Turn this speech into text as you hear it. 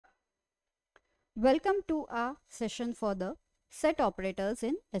Welcome to our session for the set operators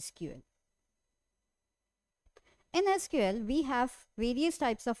in SQL. In SQL, we have various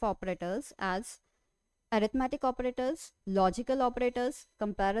types of operators as arithmetic operators, logical operators,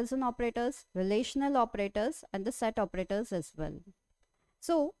 comparison operators, relational operators, and the set operators as well.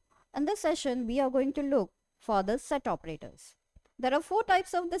 So, in this session, we are going to look for the set operators. There are four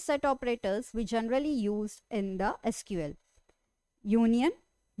types of the set operators we generally use in the SQL: union,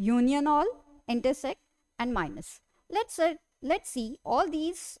 union all, intersect, and minus. Let's see all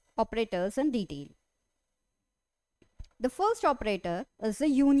these operators in detail. The first operator is the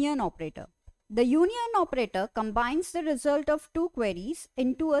union operator. The union operator combines the result of two queries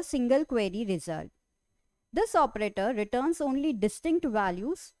into a single query result. This operator returns only distinct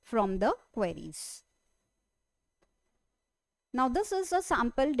values from the queries. Now this is a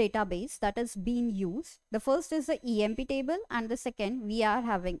sample database that is being used. The first is the EMP table and the second we are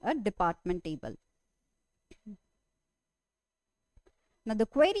having a department table. Now the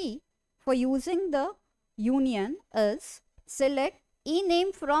query for using the union is select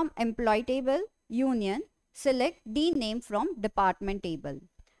ename from employee table union, select dname from department table.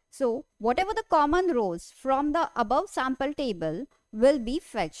 So whatever the common rows from the above sample table will be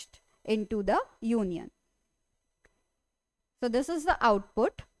fetched into the union. So this is the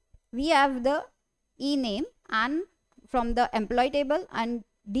output. We have the ename and from the employee table and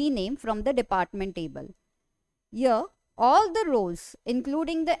dname from the department table. Here all the rows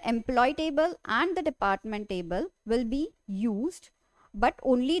including the employee table and the department table will be used, but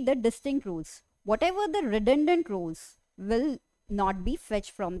only the distinct rows. Whatever the redundant rows will not be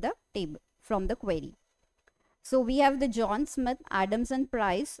fetched from the table, from the query. So we have the John, Smith, Adams and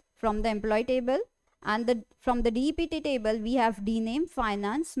Price from the employee table, and from the DPT table we have dname,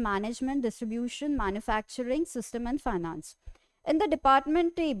 finance, management, distribution, manufacturing, system and finance. In the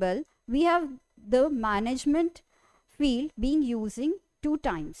department table we have the management field being using 2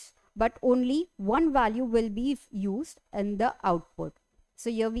 times, but only one value will be used in the output. So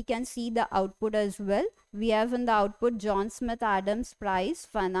here we can see the output as well. We have in the output John, Smith, Adams, Price,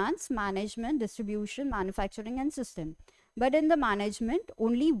 finance, management, distribution, manufacturing and system. But in the management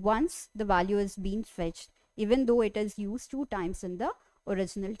only once the value is being fetched, even though it is used 2 times in the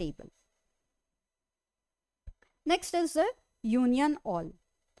original table. Next is the union all.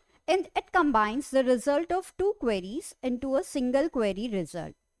 And it combines the result of 2 queries into a single query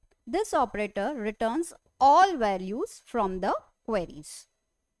result. This operator returns all values from the queries.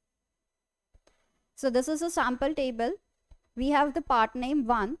 So this is a sample table. We have the part name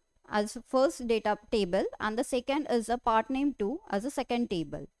 1 as first data table and the second is a part name 2 as a second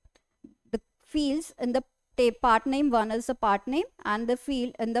table. The fields in the part name 1 is the part name and the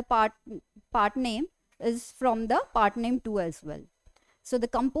field in the part name is from the part name 2 as well. So the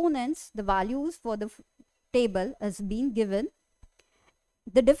components, the values for the table is being given.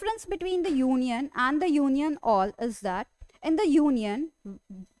 The difference between the union and the union all is that in the union,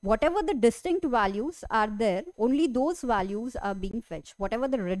 whatever the distinct values are there, only those values are being fetched. Whatever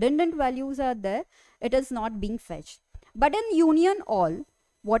the redundant values are there, it is not being fetched. But in union all,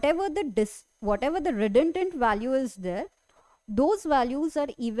 whatever the redundant value is there, those values are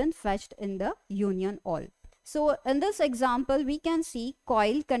even fetched in the union all. So in this example, we can see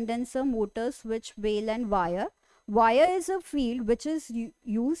coil, condenser, motor, switch, wheel and wire. Wire is a field which is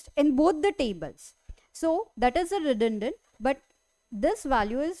used in both the tables. So that is a redundant, but this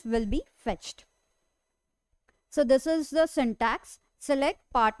value will be fetched. So this is the syntax. Select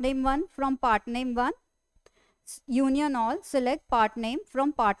part name 1 from part name 1. Union all, select part name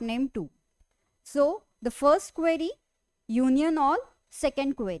from part name 2. So the first query, union all,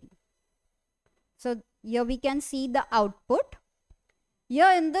 second query. So here we can see the output.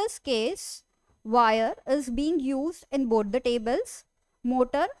 Here in this case, wire is being used in both the tables.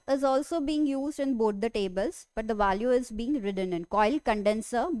 Motor is also being used in both the tables, but the value is being redundant. Coil,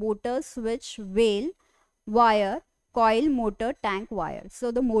 condenser, motor, switch, wheel, wire, coil, motor, tank, wire.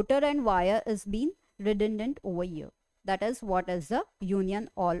 So the motor and wire is being redundant over here. That is what is the union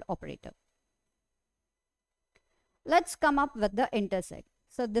all operator. Let's come up with the intersect.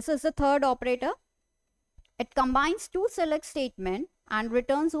 So this is the third operator. It combines 2 select statements and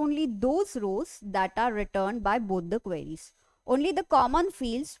returns only those rows that are returned by both the queries. Only the common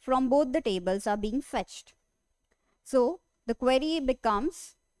fields from both the tables are being fetched. So the query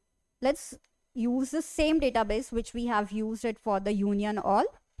becomes, let's use the same database which we have used it for the union all.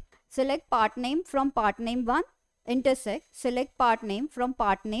 Select part name from part name 1, intersect, select part name from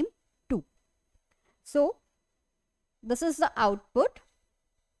part name 2. So this is the output.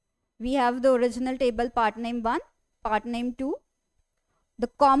 We have the original table part name 1, part name 2. the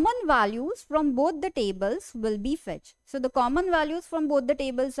common values from both the tables will be fetched. So the common values from both the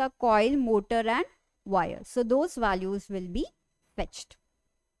tables are coil, motor and wire. So those values will be fetched.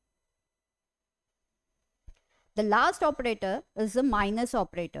 The last operator is the minus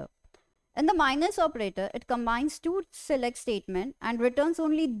operator. In the minus operator, it combines two select statements and returns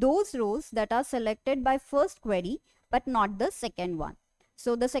only those rows that are selected by first query but not the second one.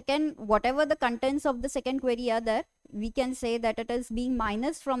 So the second, whatever the contents of the second query are there, we can say that it is being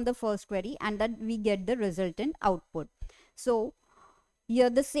minus from the first query and that we get the resultant output. So here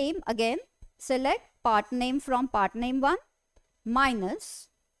the same again, select part name from part name 1 minus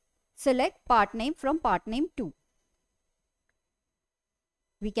select part name from part name 2.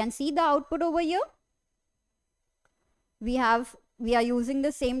 We can see the output over here. We are using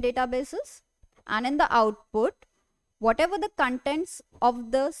the same databases, and in the output, whatever the contents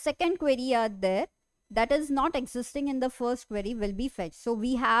of the second query are there, that is not existing in the first query will be fetched. So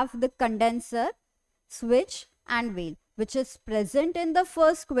we have the condenser, switch and valve, which is present in the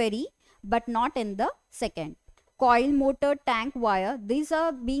first query but not in the second. Coil, motor, tank, wire, these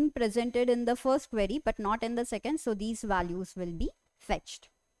are being presented in the first query but not in the second. So these values will be fetched.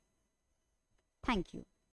 Thank you.